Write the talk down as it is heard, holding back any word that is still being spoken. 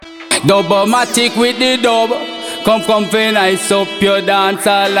Dubmatic with the dub. Come fi nice up your dance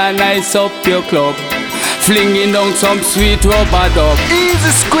hall and nice up your club. Flinging down some sweet rubber dub. Easy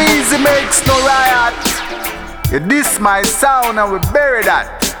squeeze, it makes no riot. You diss my sound and we bury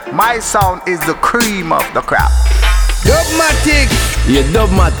that. My sound is the cream of the crop. Dubmatic. Yeah,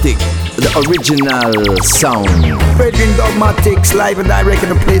 Dubmatic, the original sound. Virgin Dubmatics, live and direct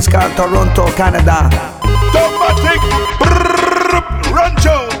in a place called Toronto, Canada. Dubmatic,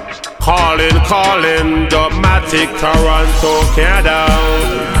 Rancho. Calling, Dubmatic, Toronto, Canada.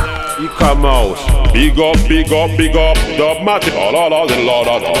 You come out. Big up, Dubmatic.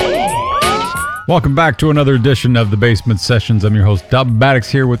 Welcome back to another edition of the Basement Sessions. I'm your host,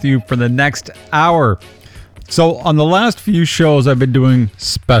 Dubmatix, here with you for the next hour. So on the last few shows, I've been doing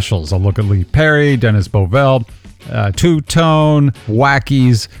specials. I'll look at Lee Perry, Dennis Bovell, Two-Tone,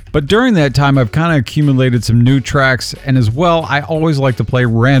 Wackies. But during that time, I've kind of accumulated some new tracks. And as well, I always like to play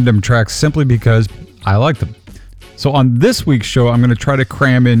random tracks simply because I like them. So on this week's show, I'm going to try to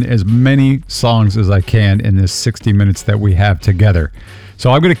cram in as many songs as I can in this 60 minutes that we have together. So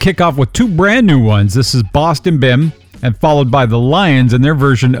I'm going to kick off with two brand new ones. This is Boston Bim, and followed by the Lions and their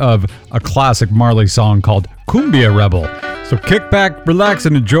version of a classic Marley song called Cumbia Rebel. So kick back, relax,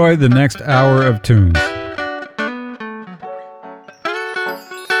 and enjoy the next hour of tunes.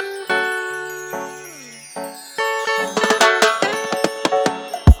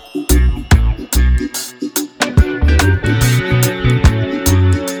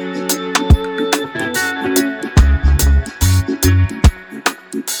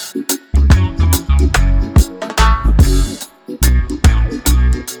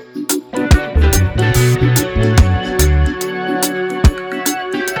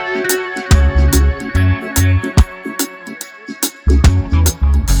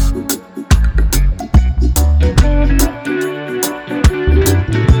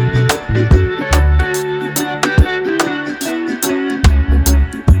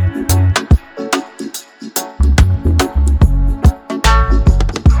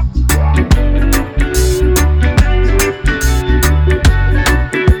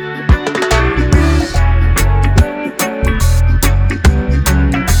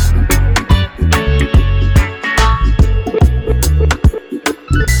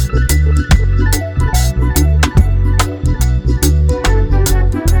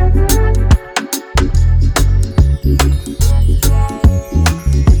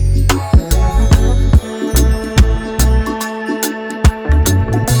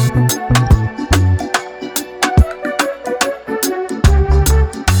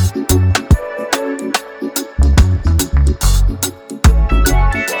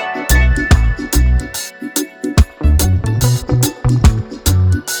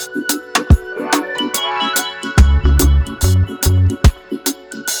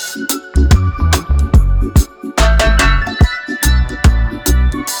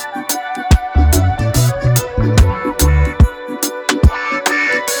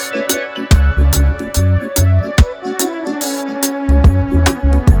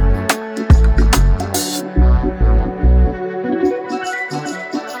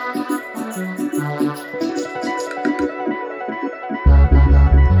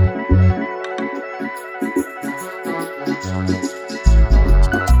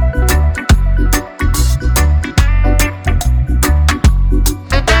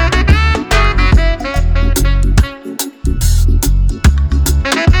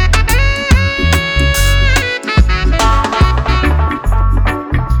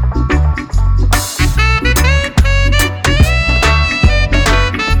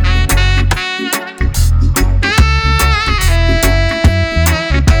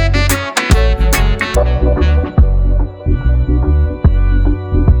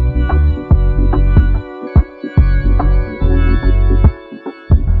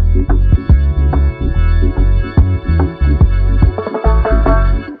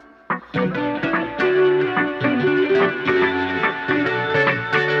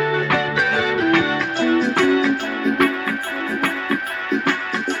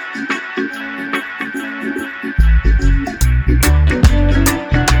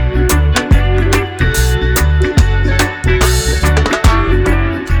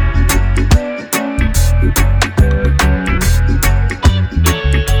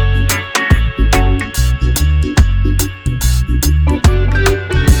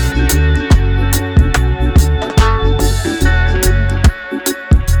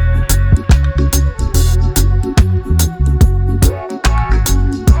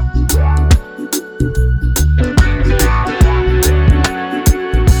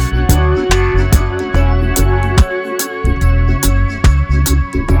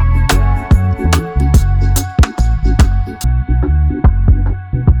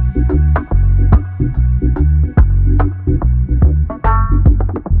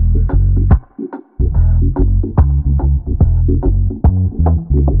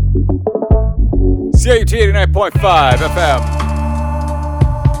 CAT 89.5 FM.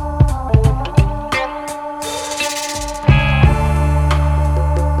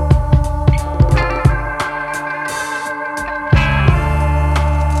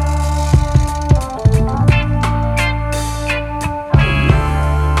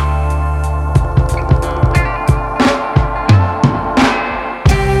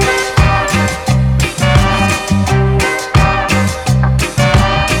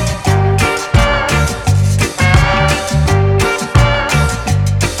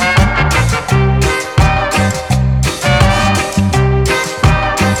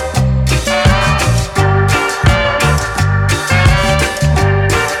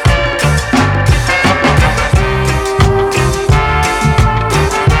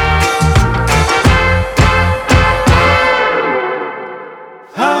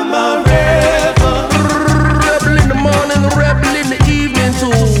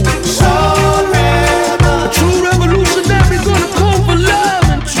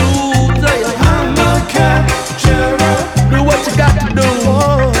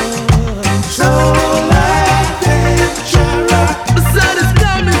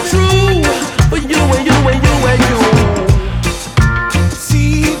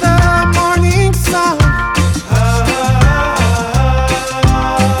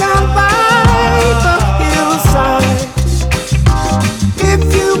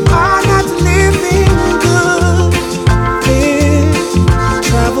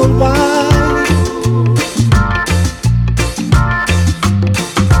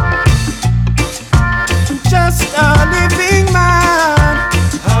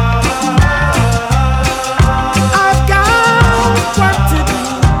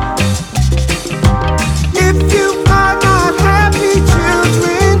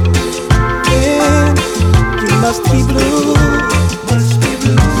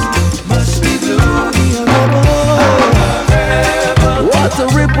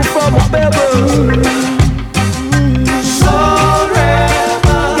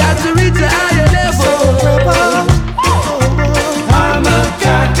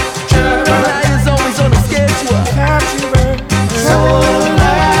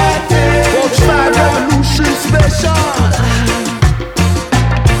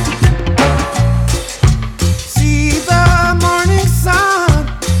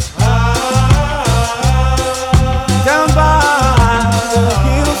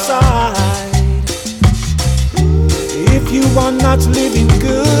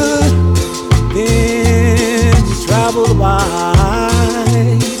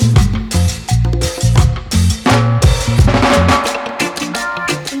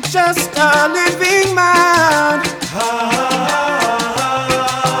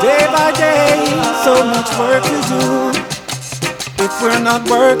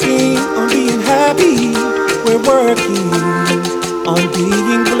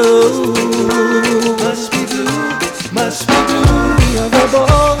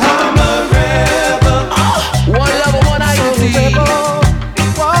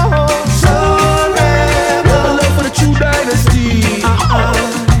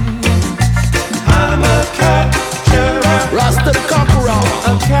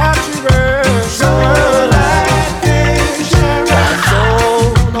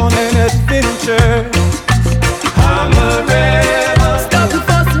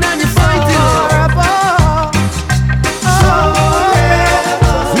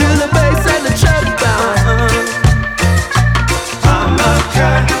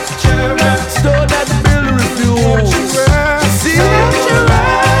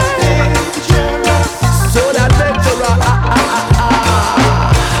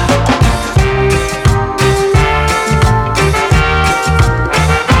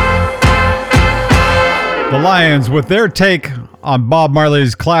 With their take on Bob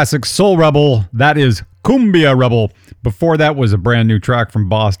Marley's classic Soul Rebel, that is Cumbia Rebel. Before that was a brand new track from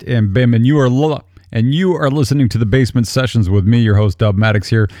Bost and Bim, and you are listening to the Basement Sessions with me, your host Dub Maddox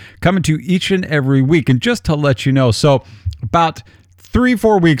here, coming to you each and every week. And just to let you know, so about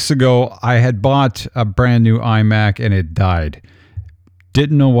 3-4 weeks ago, I had bought a brand new iMac and it died.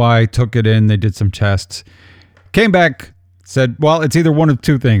 Didn't know why. Took it in. They did some tests. Came back, said, well, it's either one of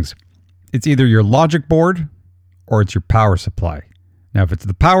two things. It's either your logic board or it's your power supply. Now, if it's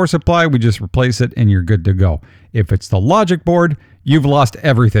the power supply, we just replace it and you're good to go. If it's the logic board, you've lost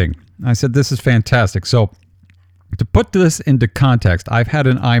everything. I said, this is fantastic. So to put this into context, I've had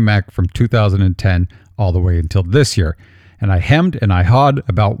an iMac from 2010 all the way until this year. And I hemmed and I hawed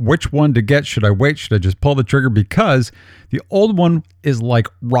about which one to get. Should I wait? Should I just pull the trigger? Because the old one is like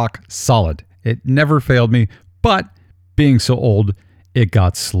rock solid. It never failed me, but being so old, it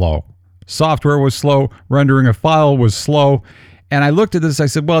got slow. software was slow, rendering a file was slow. And I looked at this, I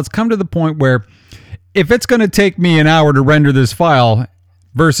said, well, it's come to the point where if it's going to take me an hour to render this file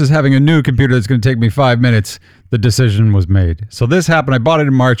versus having a new computer that's going to take me 5 minutes, the decision was made. So this happened. I bought it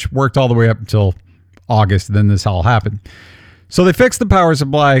in March, worked all the way up until August, and then this all happened. So they fixed the power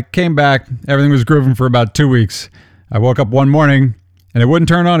supply, came back, everything was grooving for about 2 weeks. I woke up one morning and it wouldn't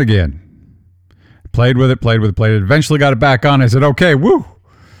turn on again. Played with it. Eventually got it back on. I said, okay, woo.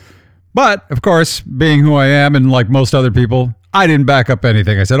 But, of course, being who I am and like most other people, I didn't back up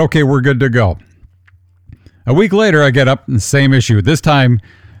anything. I said, okay, we're good to go. A week later, I get up and the same issue. This time,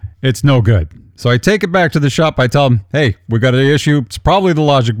 it's no good. So I take it back to the shop. I tell them, hey, we got an issue. It's probably the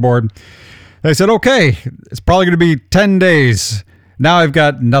logic board. They said, okay, it's probably going to be 10 days. Now I've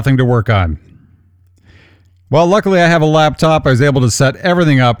got nothing to work on. Well, luckily I have a laptop. I was able to set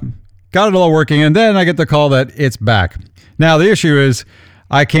everything up, got it all working, and then I get the call that it's back. Now the issue is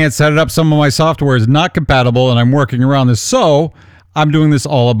I can't set it up. Some of my software is not compatible, and I'm working around this. So I'm doing this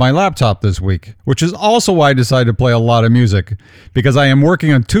all on my laptop this week, which is also why I decided to play a lot of music, because I am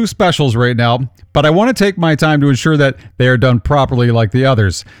working on 2 specials right now, but I want to take my time to ensure that they are done properly like the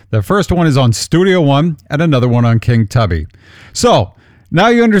others. The first one is on Studio One and another one on King Tubby. So now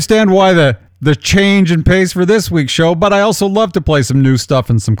you understand why the change in pace for this week's show, but I also love to play some new stuff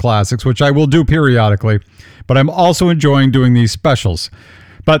and some classics, which I will do periodically, but I'm also enjoying doing these specials.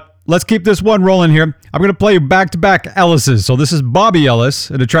 But let's keep this one rolling here. I'm going to play back-to-back Ellis's. So this is Bobby Ellis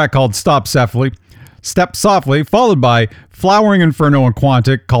in a track called Step Softly, followed by Flowering Inferno and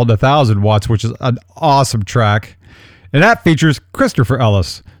Quantic called 1000 Watts, which is an awesome track. And that features Christopher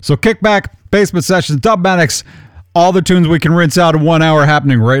Ellis. So kick back, Basement Sessions, Dubmatics, all the tunes we can rinse out in 1 hour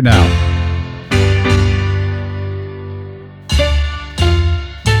happening right now.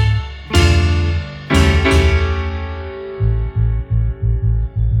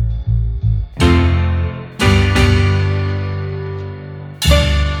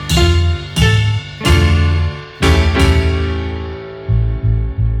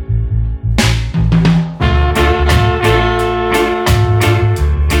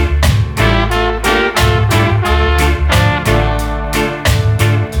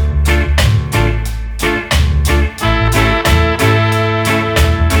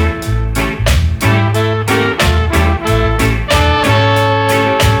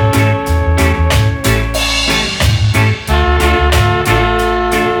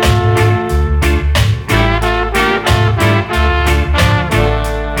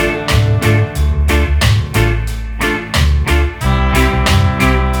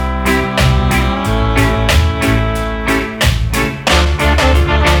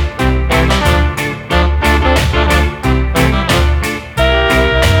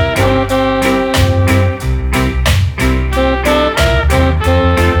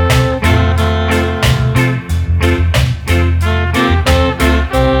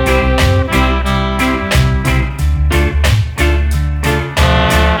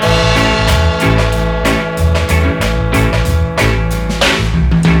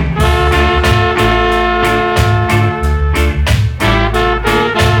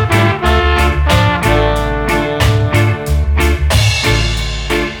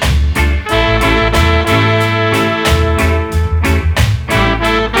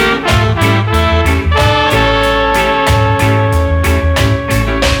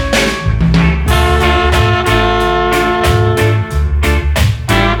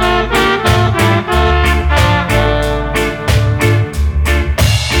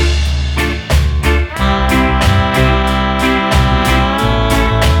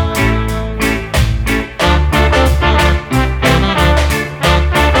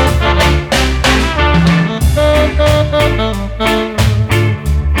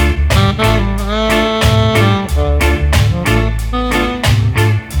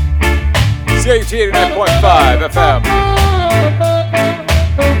 CHT 89.5 FM.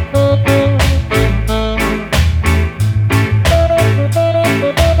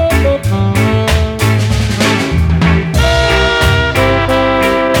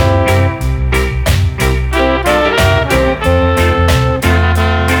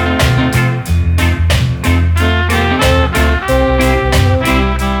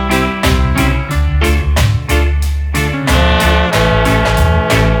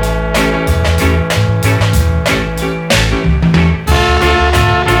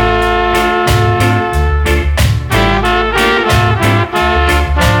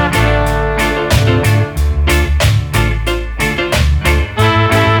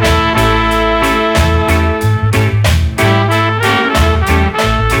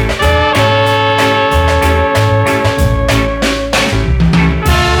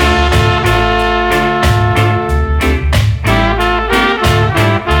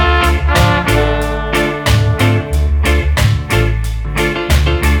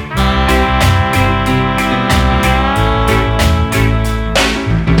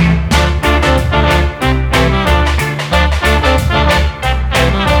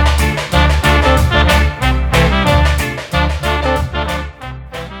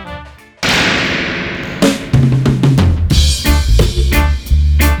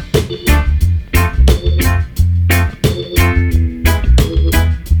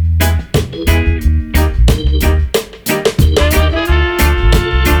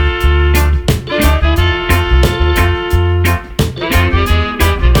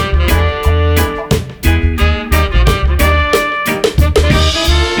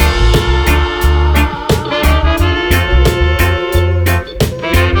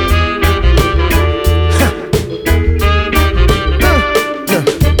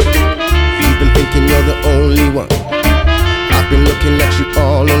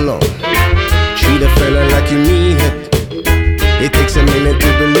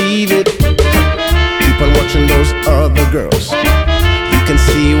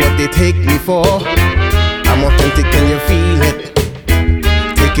 see what they take me for. I'm authentic and you feel it.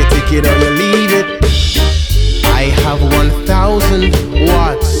 Take it or you leave it. I have 1,000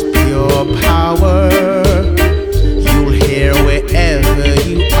 watts pure power. You'll hear wherever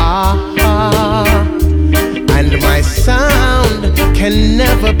you are. And my sound can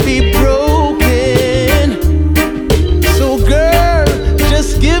never be broken. So girl,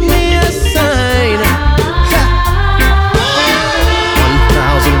 just give me a sign.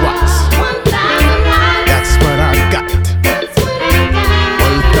 1,000 watts. That's what I got.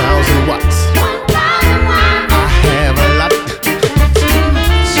 1,000 watts. I have a lot.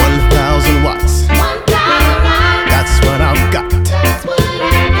 1,000 watts. That's what I've got.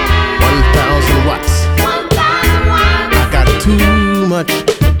 1,000 watts. I got too much.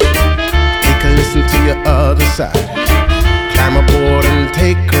 Take a listen to your other side. Climb aboard and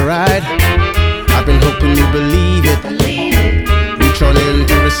take a ride. I've been hoping you believe it. Reach on in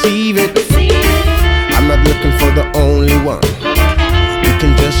to receive it. I'm not looking for the only one. We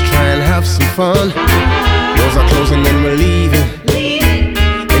can just try and have some fun. Doors are closing and we're leaving.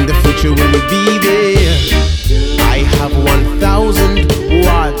 In the future will we be there? I have 1,000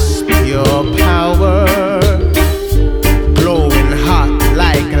 watts pure power, glowing hot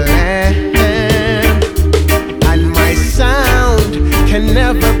like a lamp, and my sound can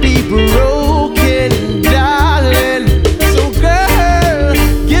never be broken, darling. So girl,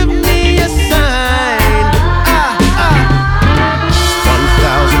 give me a sign.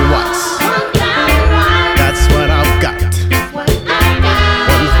 1,000 watts. That's what I've got.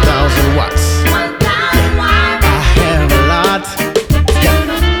 1,000 watts. I have a lot.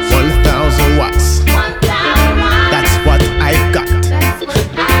 1,000 watts. That's what I've got.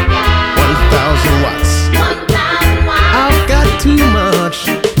 1,000 watts. I've got too much.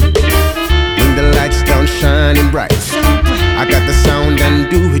 When the lights don't shining bright, I got the sound and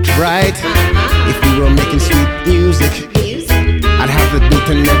do it right. If we were making sweet music, I'd have the beat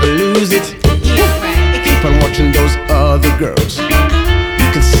and never lose it. Keep on watching those other girls. You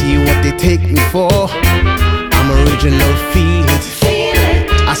can see what they take me for. I'm original, feel it.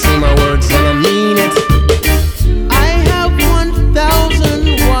 I say my words and I mean it. I have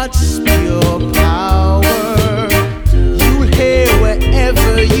 1,000 watts pure power. You'll hear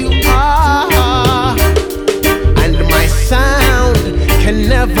wherever you are. And my sound can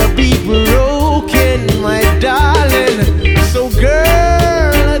never be broken, my darling. So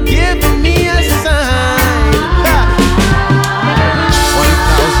girl, give me a sign.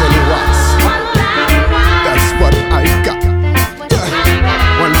 1,000 watts. That's what I got.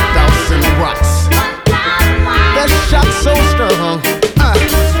 1,000 watts. That shot so strong.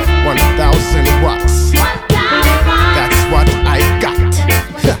 1,000 watts. That's what I got.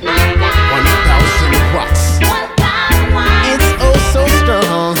 1,000 watts. It's oh so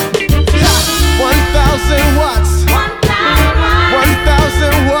strong. 1,000 watts.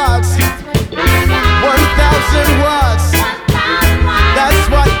 1,000 watts. 1,000 watts. That's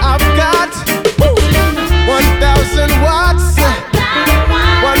what I've got. 1,000 watts.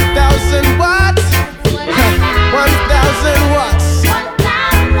 1,000 watts. 1,000 watts.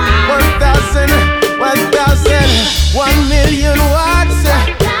 1,000. 1,000. 1,000,000 watts.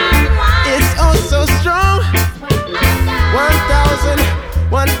 It's oh so strong. 1,000.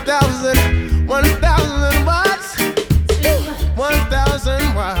 1,000. 1,000 watts.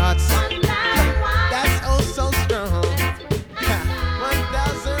 1,000 watts. That's oh so strong.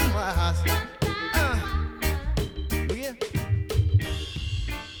 1,000 watts. Yeah.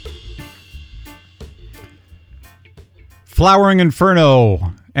 Flowering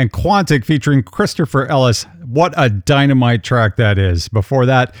Inferno and Quantic featuring Christopher Ellis. What a dynamite track that is. Before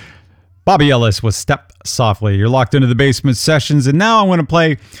that, Bobby Ellis with Step Softly. You're locked into the Basement Sessions, and now I'm going to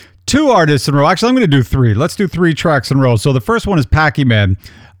play two artists in a row. Actually, I'm going to do three. Let's do three tracks in a row. So the first one is Packy Man.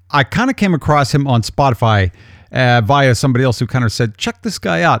 I kind of came across him on Spotify via somebody else who kind of said, check this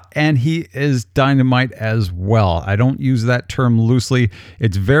guy out. And he is dynamite as well. I don't use that term loosely.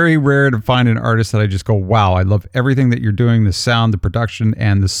 It's very rare to find an artist that I just go, wow, I love everything that you're doing, the sound, the production,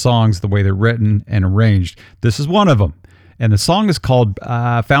 and the songs, the way they're written and arranged. This is one of them. And the song is called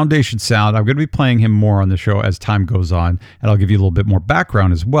Foundation Sound. I'm going to be playing him more on the show as time goes on, and I'll give you a little bit more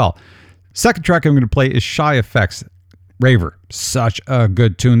background as well. Second track I'm going to play is Shy Effects, Raver. Such a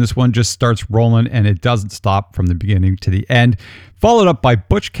good tune. This one just starts rolling and it doesn't stop from the beginning to the end. Followed up by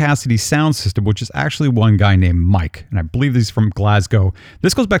Butch Cassidy Sound System, which is actually one guy named Mike, and I believe he's from Glasgow.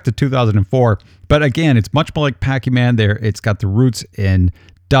 This goes back to 2004, but again, it's much more like Packy Man there. It's got the roots in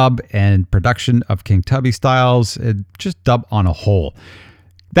dub and production of King Tubby styles, just dub on a whole.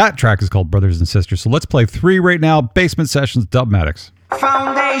 That track is called Brothers and Sisters. So let's play three right now. Basement Sessions, Dubmatics.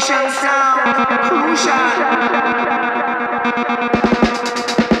 Foundation sound, crucial.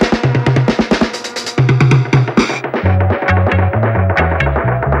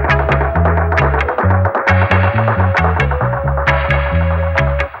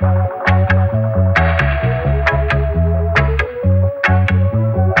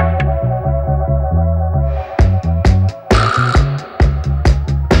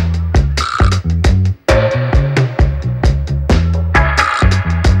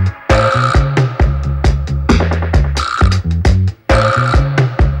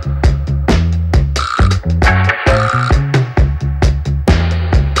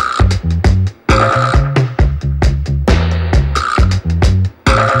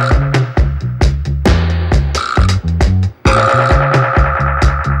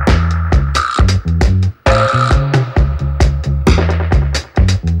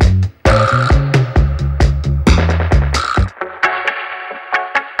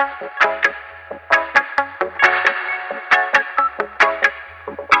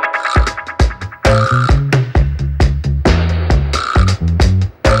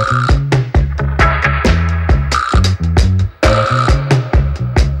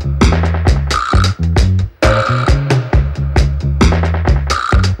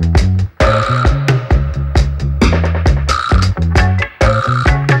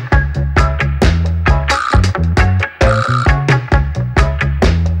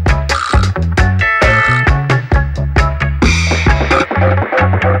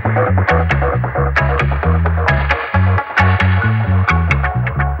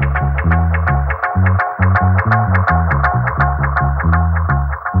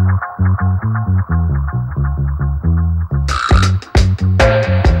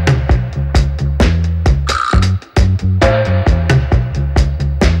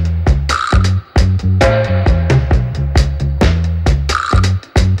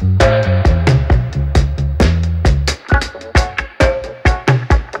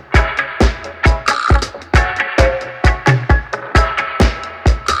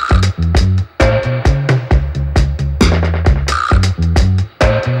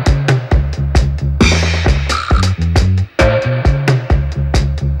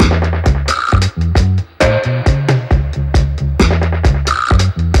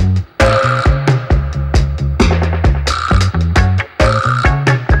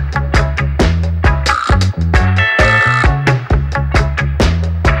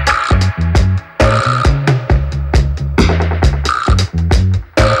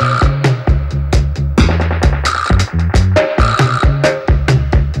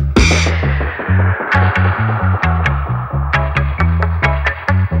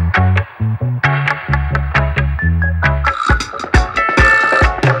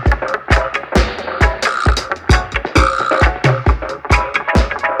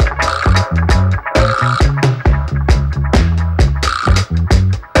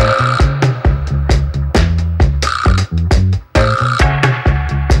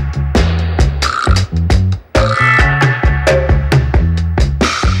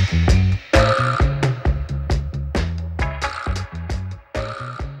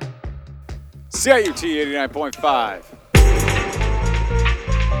 CIUT 89.5.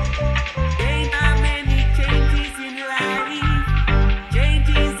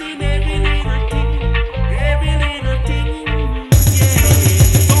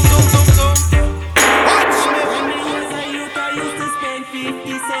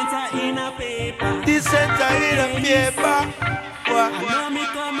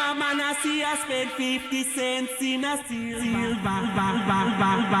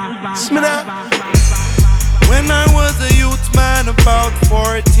 When I was a youth man, about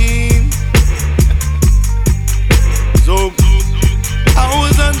 14, so I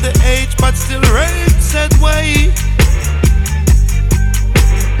was underage but still raised that way.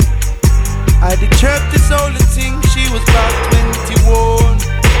 I did chirp this older thing, she was about 21.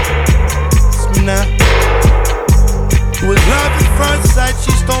 It was love at first sight,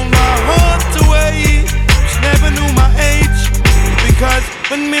 she stole my heart away. She never knew my age, because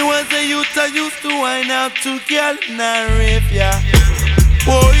when me was a youth I used to wine out to girl in a rave, yeah.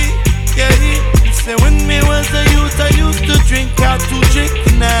 Boy, yeah. Say when me was a youth I used to drink out to drink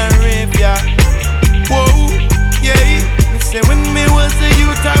in a rave, yeah. Whoa, yeah. Say when me was a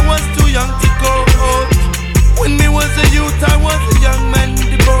youth I was too young to go out. When me was a youth I was a young man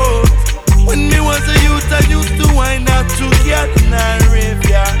in the boat. When me was a youth I used to wine out to girl in a rave,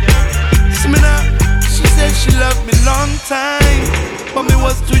 yeah. She said she loved me long time, but me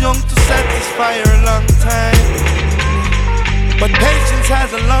was too young to satisfy her a long time. But patience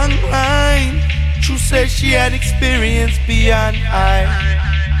has a long line. She said she had experience beyond I.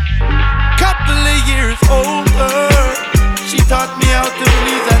 Couple of years older, she taught me how to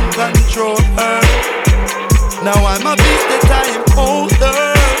please and control her. Now I'm a beast that I am older.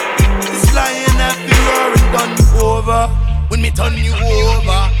 This lion I feel roaring done over. When me turn you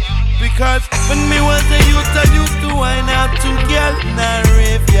over. Because when me was a youth I used to wine out to girl in a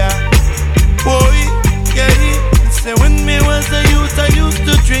rave, yeah. Boy, yeah. Say when me was a youth I used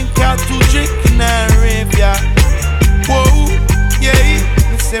to drink out to drink in a rave, yeah. Whoa, yeah.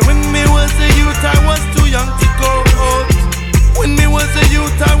 Say when me was a youth I was too young to go out. When me was a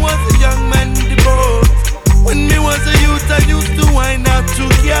youth I was a young man in the boat. When me was a youth I used to wine out to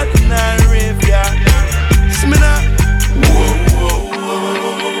girl in a rave, yeah. See me now. Whoa, whoa,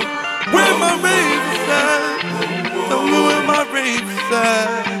 whoa. Where my rave is at? Tell me where my rave is at.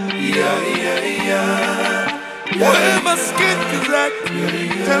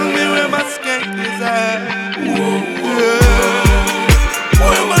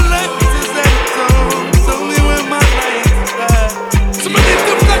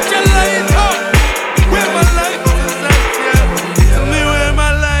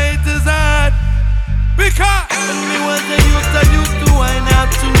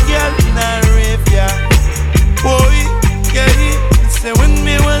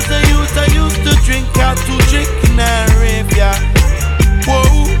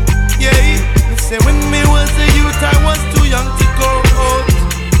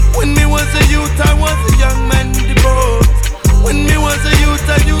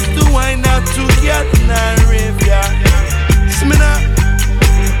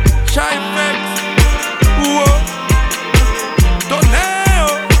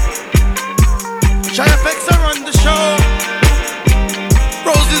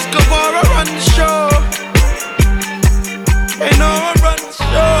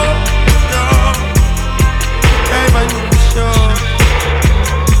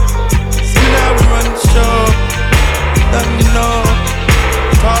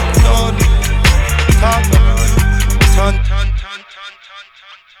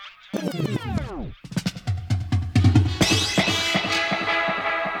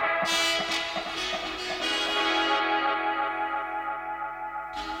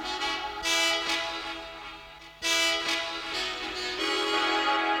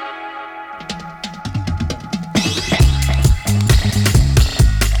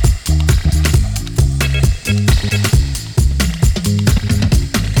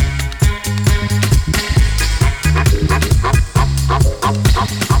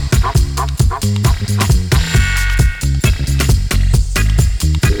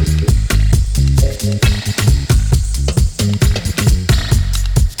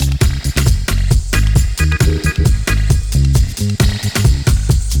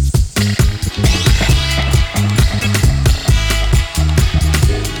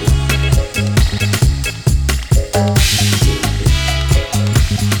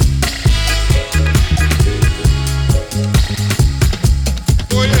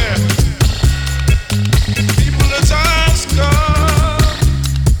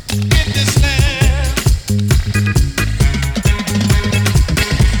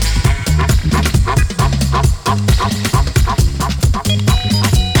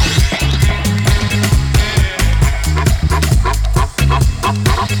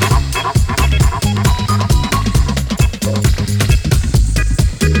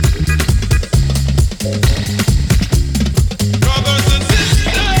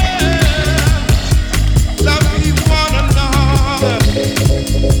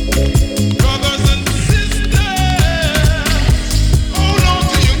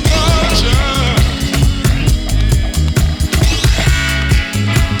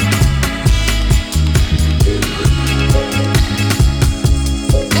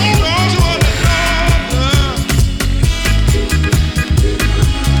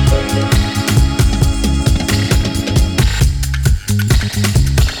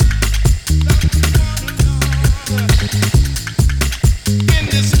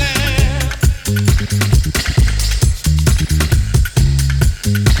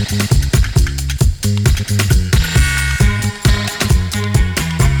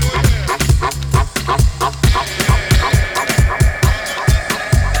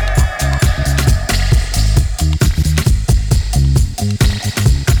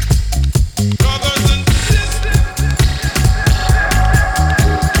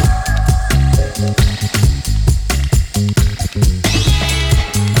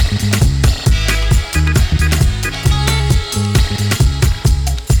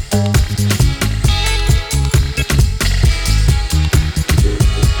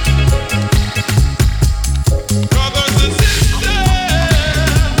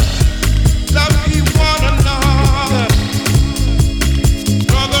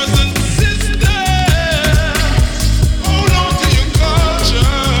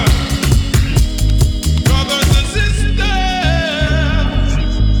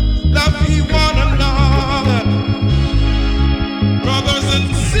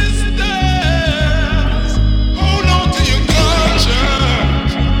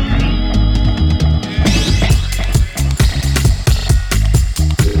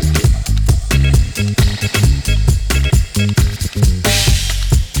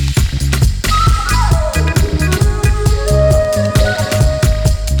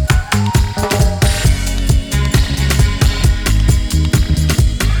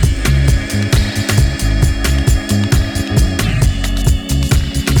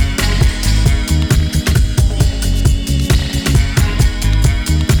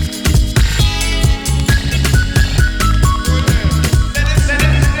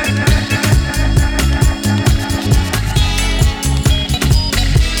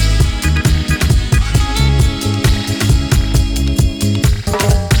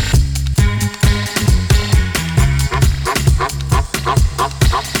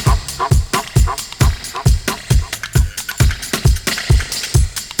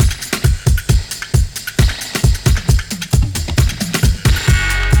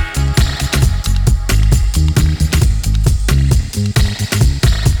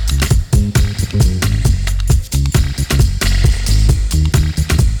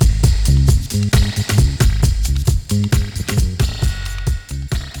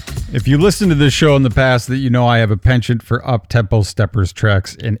 you listen to this show in the past, that you know I have a penchant for up-tempo steppers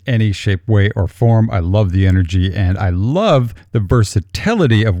tracks in any shape, way, or form. I love the energy, and I love the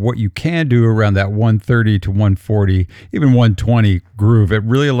versatility of what you can do around that 130 to 140, even 120 groove. It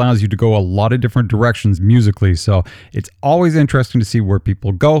really allows you to go a lot of different directions musically, so it's always interesting to see where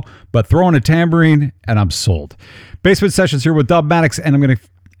people go. But throw in a tambourine, and I'm sold. Basement Sessions here with Dubmatix, and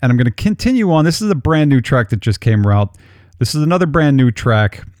I'm gonna continue on. This is a brand new track that just came out. This is another brand new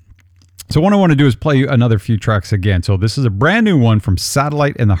track. So what I want to do is play you another few tracks again. So this is a brand new one from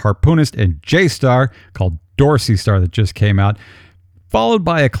Satellite and the Harpoonist and J-Star called Dorsey Star that just came out, followed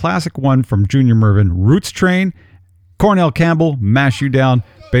by a classic one from Junior Murvin, Roots Train, Cornell Campbell, Mash You Down,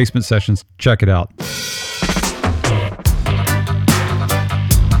 Basement Sessions. Check it out.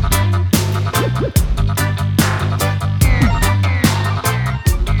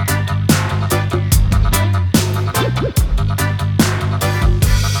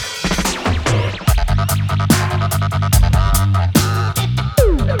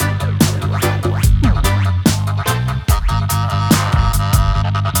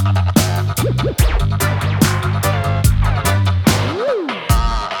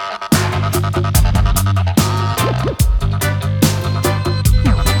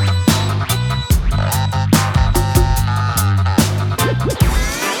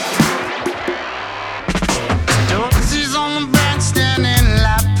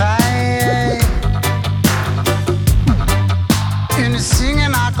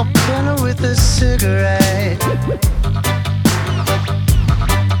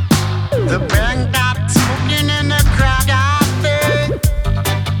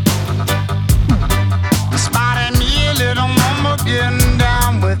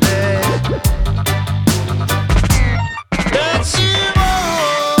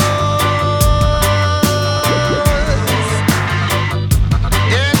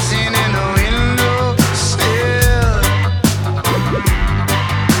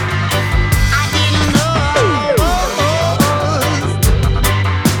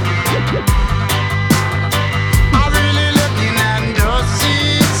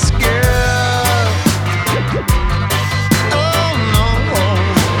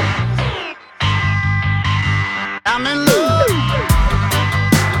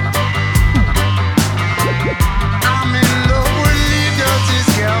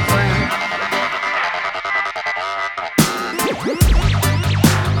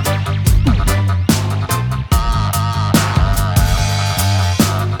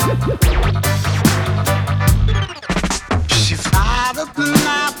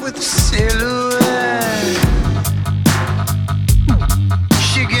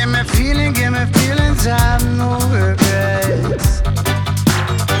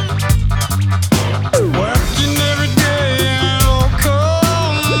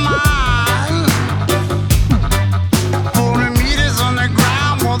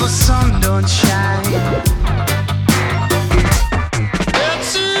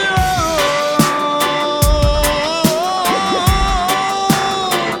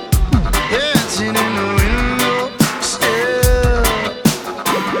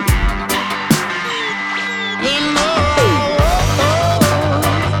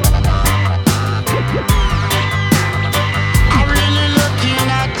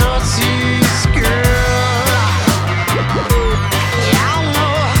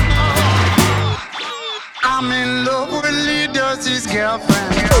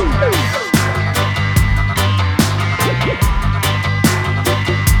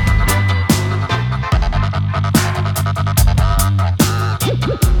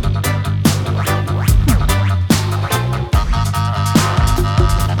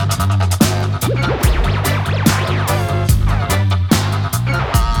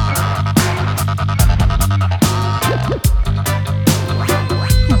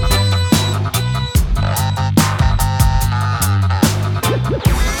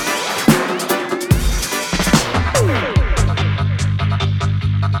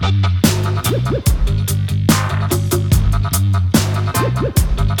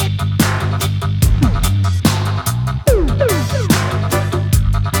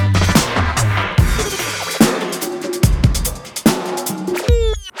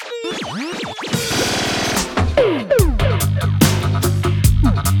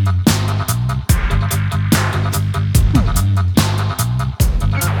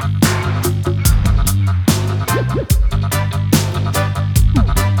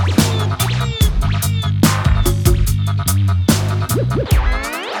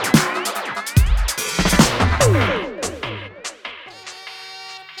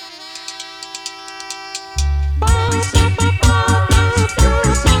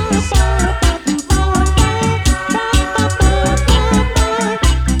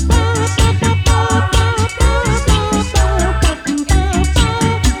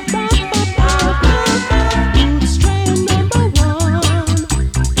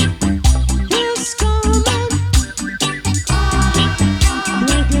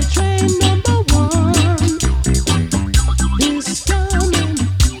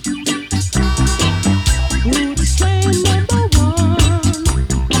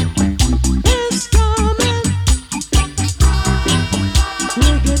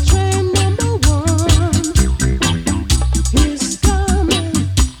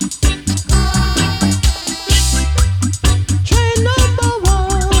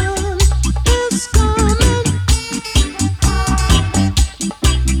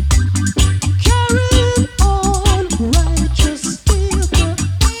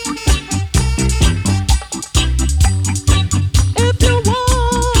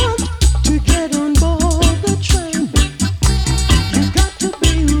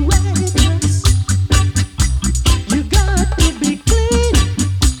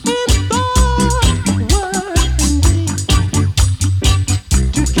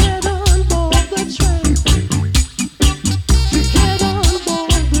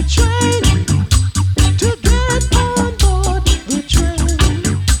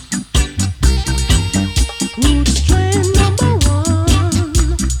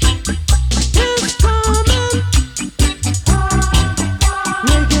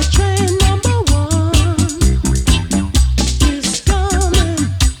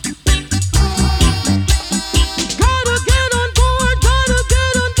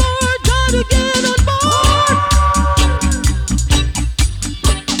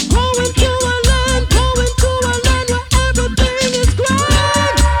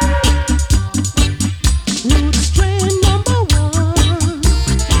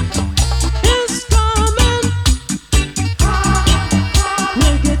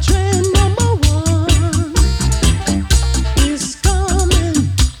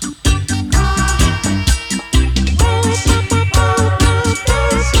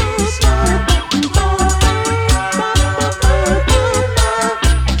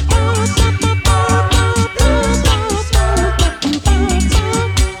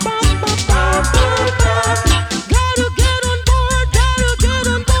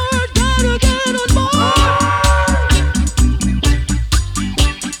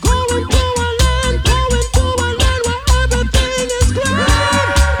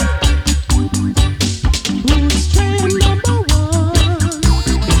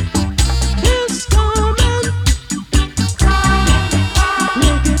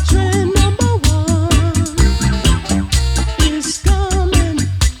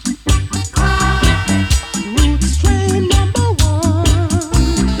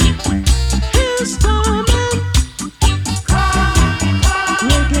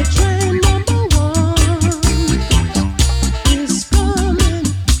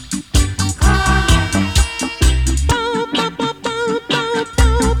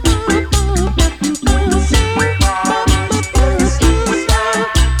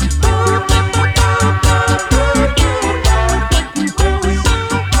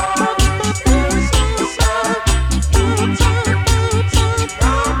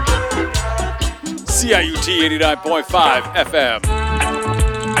 89.5 FM.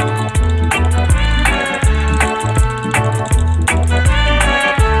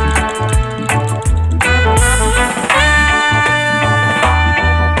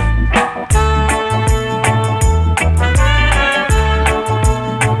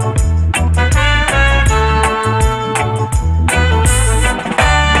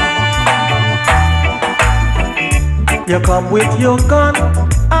 You come with your gun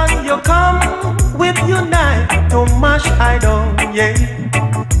and you come with your knife to mash idol, yeah.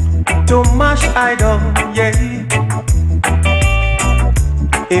 To mash idol, yeah.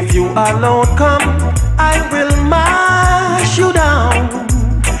 If you alone come, I will mash you down,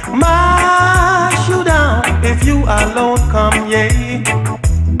 mash you down. If you alone come, yeah.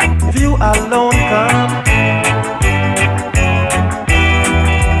 If you alone come.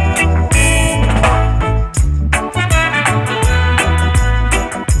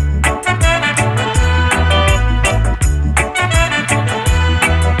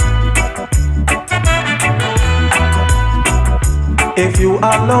 If you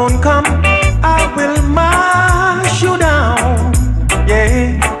alone come, I will mash you down,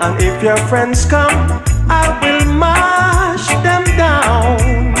 yeah. And if your friends come, I will mash them down.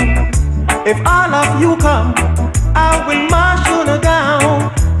 If all of you come, I will mash you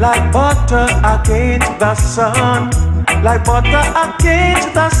down. Like butter against the sun, like butter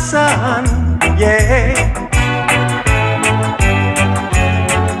against the sun, yeah.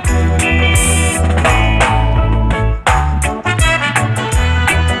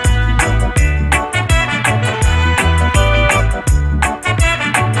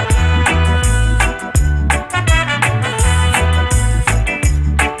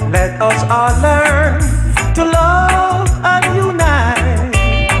 Let us all learn to love and unite.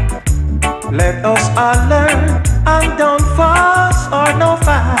 Let us all learn and don't fuss or no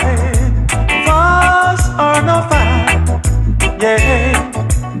fight. Fuss or no fight, yeah.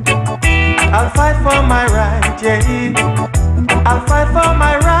 I'll fight for my right, yeah. I'll fight for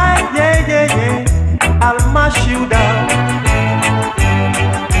my right, yeah, yeah, yeah. I'll mash you down.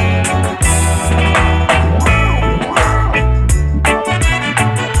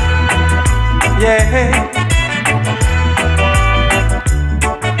 Yeah.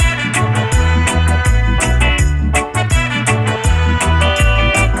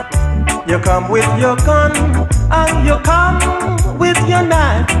 You come with your gun and you come with your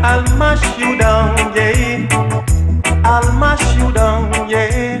knife. I'll mash you down, yeah. I'll mash you down,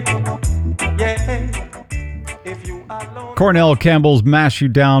 yeah. Yeah. If you alone. Cornell Campbell's Mash You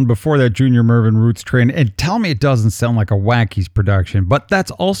Down, before that Junior Murvin Roots Train. And tell me it doesn't sound like a Wackies production, but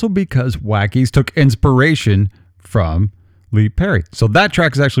that's also because Wackies took inspiration from Lee Perry. So that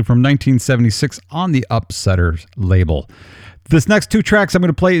track is actually from 1976 on the Upsetters label. This next two tracks I'm going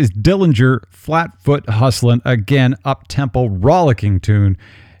to play is Dillinger, Flatfoot Hustlin', again, up-tempo, rollicking tune,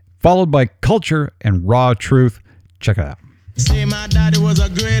 followed by Culture and Raw Truth. Check it out. Say my daddy was a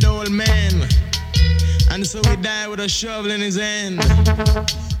great old man, and so he died with a shovel in his hand.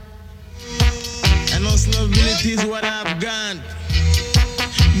 And hustle ability is what I've got.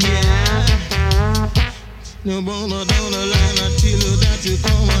 Yeah. No bone down the line until you that you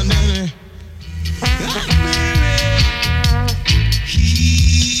come on down.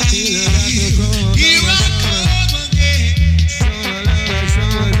 Here I come again.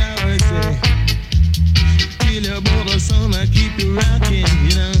 Till your brother son, I keep you rocking,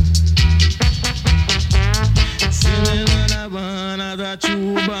 you know. Say me mother born as a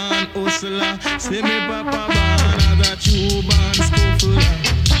true born hustler. Say me papa born as a true born scuffler.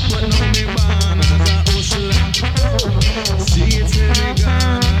 But now me born as a hustler. See it say me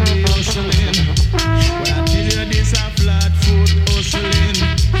gone and me hustling. But I tell you this a flat foot hustling.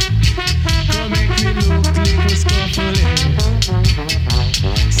 Come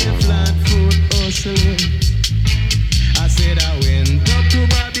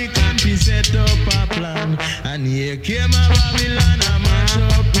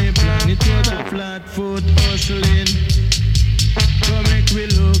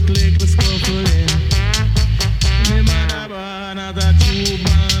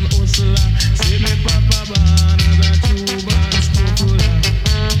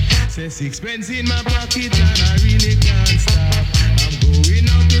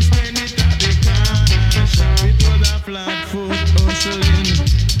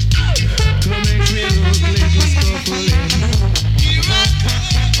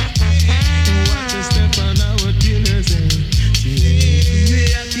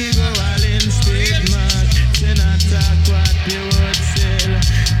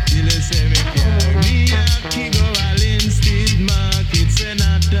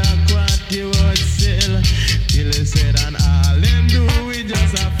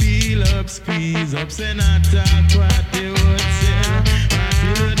up, squeeze up, say not talk what they would say. I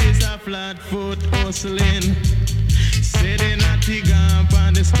feel this a flat foot hustling. Say they not the gump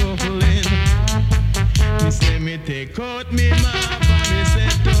and the scuffling. Me say me take out me map and me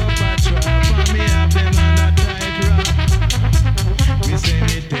set up a trap and me have them on a tight wrap. Me say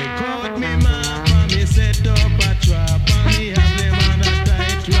me take out me map and me set up a trap and me have them on a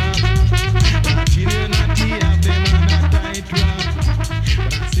tight wrap. I feel you not have them on a tight wrap,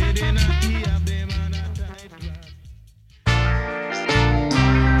 but I say they not have them on a tight wrap.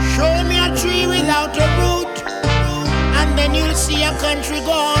 Show me a tree without a root, and then you'll see a country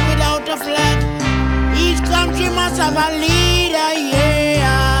go on without a flag. Each country must have a leader,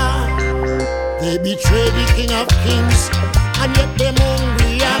 yeah. They betray the king of kings, and yet them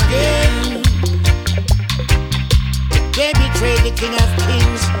hungry again. They betray the king of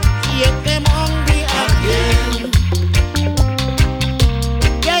kings, yet them hungry again.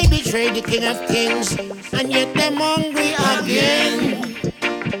 They betray the king of kings, and yet them hungry again.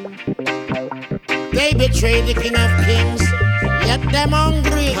 They betray the king of kings, yet them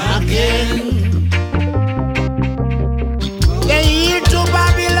hungry again. They yield to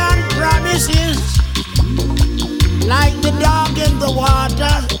Babylon promises, like the dog in the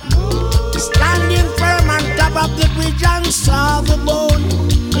water, standing firm on top of the bridge and saw the bone,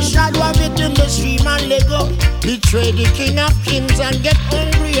 the shadow of it in the stream and let go. Betray the king of kings and get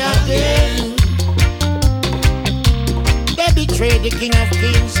hungry again. They betray the king of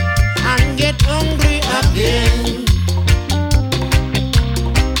kings and get hungry again.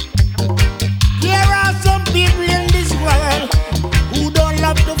 There are some people in this world who don't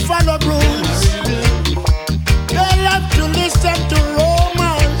love to follow rules. They love to listen to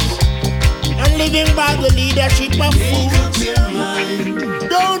rumors and living by the leadership of fools.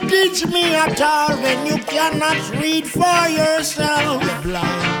 Don't teach me at all when you cannot read for yourself.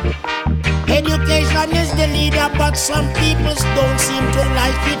 Education is the leader, but some people don't seem to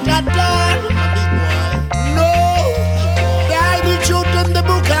like it at all. No, they hide the truth in the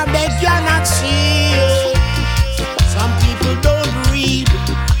book and they cannot see it. Some people don't read,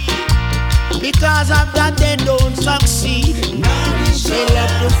 because of that they don't succeed. They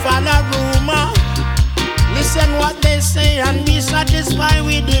love to follow rumor, listen what they say and be satisfied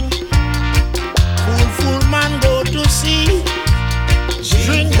with it. Fool man go to sea,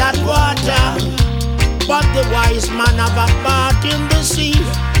 drink that water, but the wise man have a part in the sea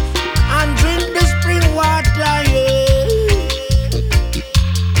and drink the spring water, yeah.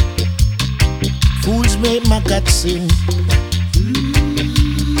 Fools make maggots sing.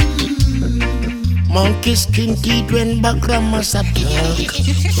 Monkey skin teeth when background must have talk.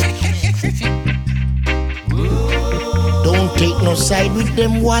 Don't take no side with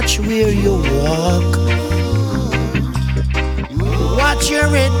them, watch where you walk. Watch your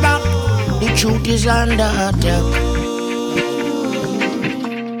head back, the truth is under attack.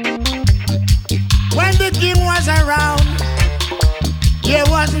 When the king was around, there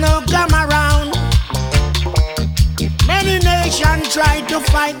was no come around. Many nations tried to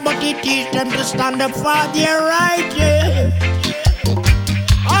fight, but he teach them to stand up for their right, yeah.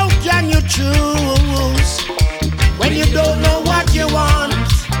 How can you choose when you don't know what you want?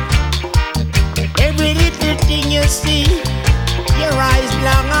 Every little thing you see, your eyes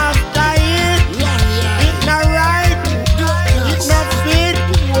long after it. It's not right, it's not fit.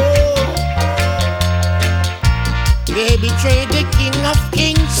 Whoa. They betray the king of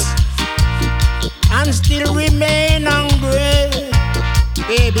kings and still remain hungry.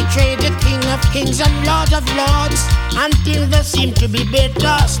 They betray the king of kings and lord of lords until they seem to be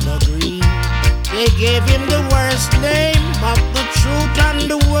better. Agree. They gave him the worst name, but the truth and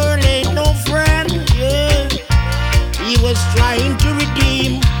the world ain't no friend, yeah. He was trying to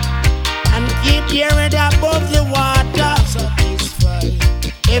redeem and keep your head above the water.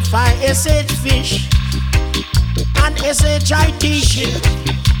 F-I-S-H fish and S-H-I-T shit.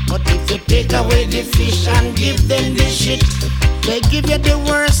 But if you take away the fish and give them the shit, they give you the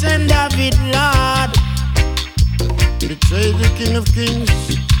worst end of it, Lord. Betray the king of kings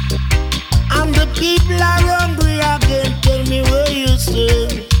and the people are hungry again. Tell me where you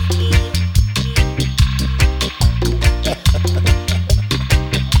stand.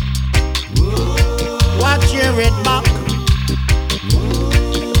 Watch your head back.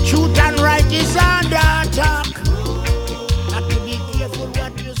 Truth and right is under attack. Got to be careful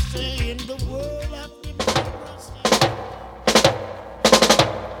what you say in the world of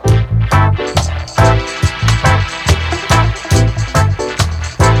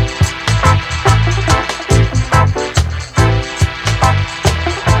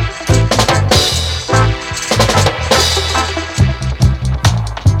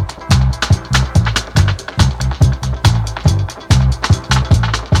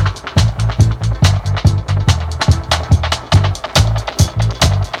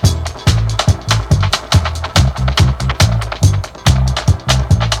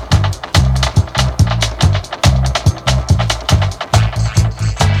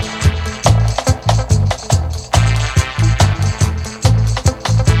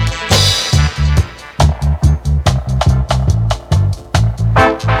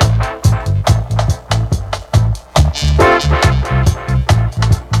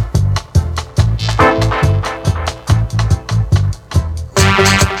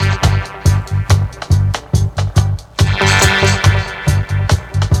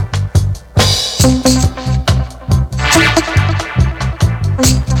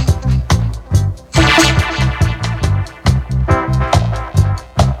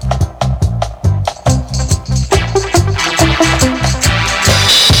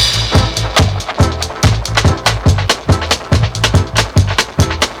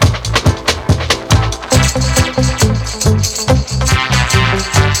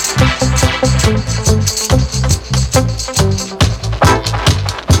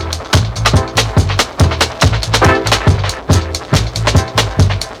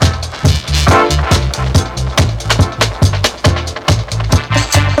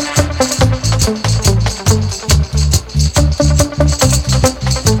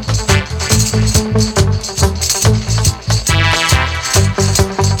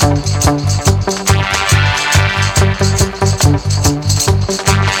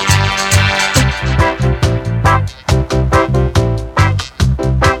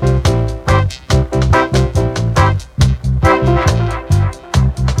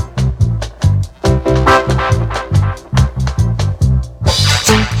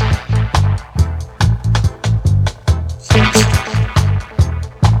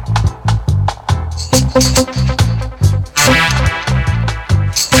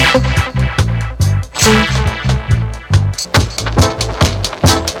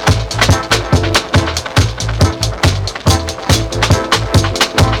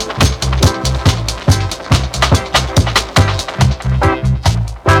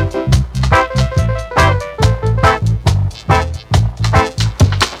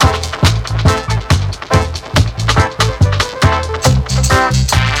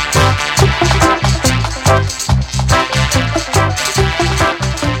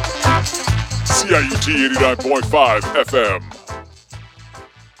CIUT 89.5 FM.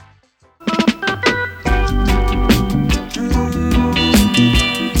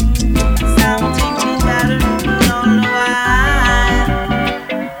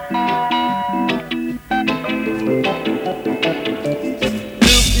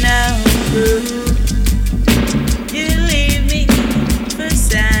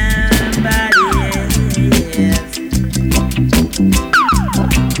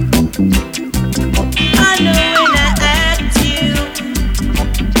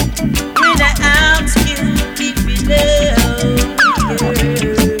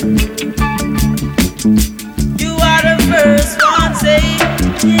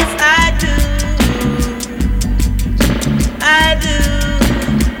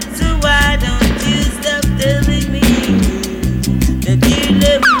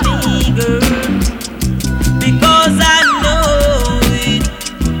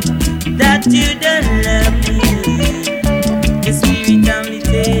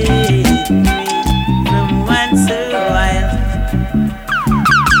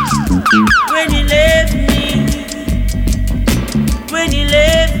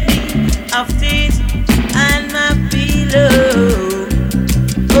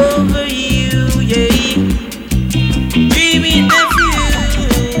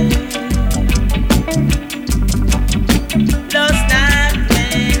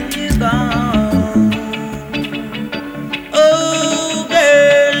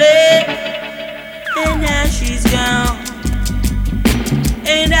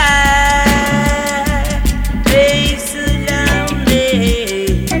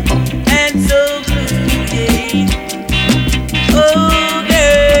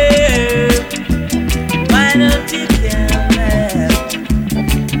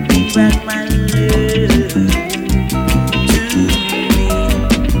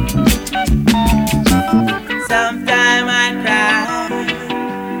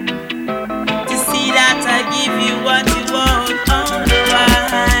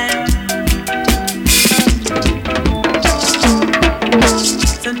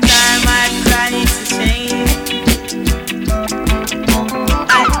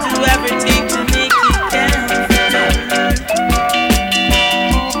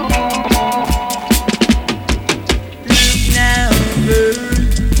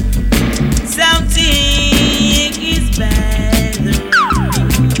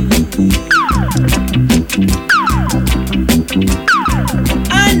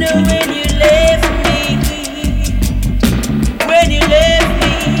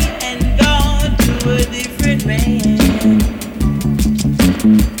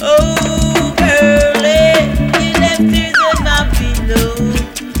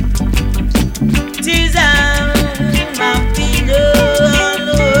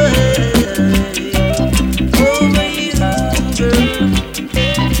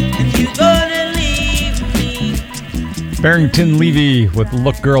 Barrington Levy with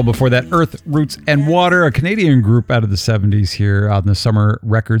Look Girl. Before that, Earth, Roots, and Water, a Canadian group out of the 70s here on the Summer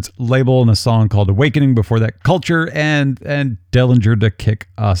Records label, and a song called Awakening. Before that, Culture and Dellinger to kick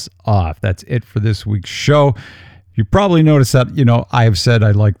us off. That's it for this week's show. You probably noticed that, I have said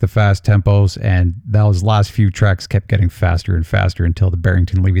I like the fast tempos, and those last few tracks kept getting faster and faster until the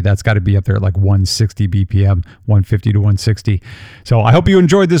Barrington Levy. That's got to be up there at like 160 BPM, 150 to 160. So I hope you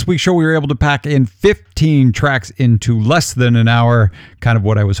enjoyed this week's show. We were able to pack in 15 tracks into less than an hour, kind of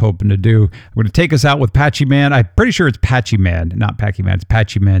what I was hoping to do. I'm going to take us out with Patchy Man. I'm pretty sure it's Patchy Man, not Packy Man. It's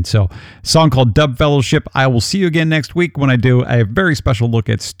Patchy Man. So a song called Dub Fellowship. I will see you again next week when I do a very special look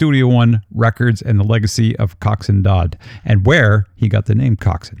at Studio One Records and the legacy of Coxsone Dodd and where he got the name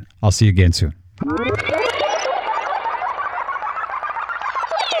Coxsone. I'll see you again soon.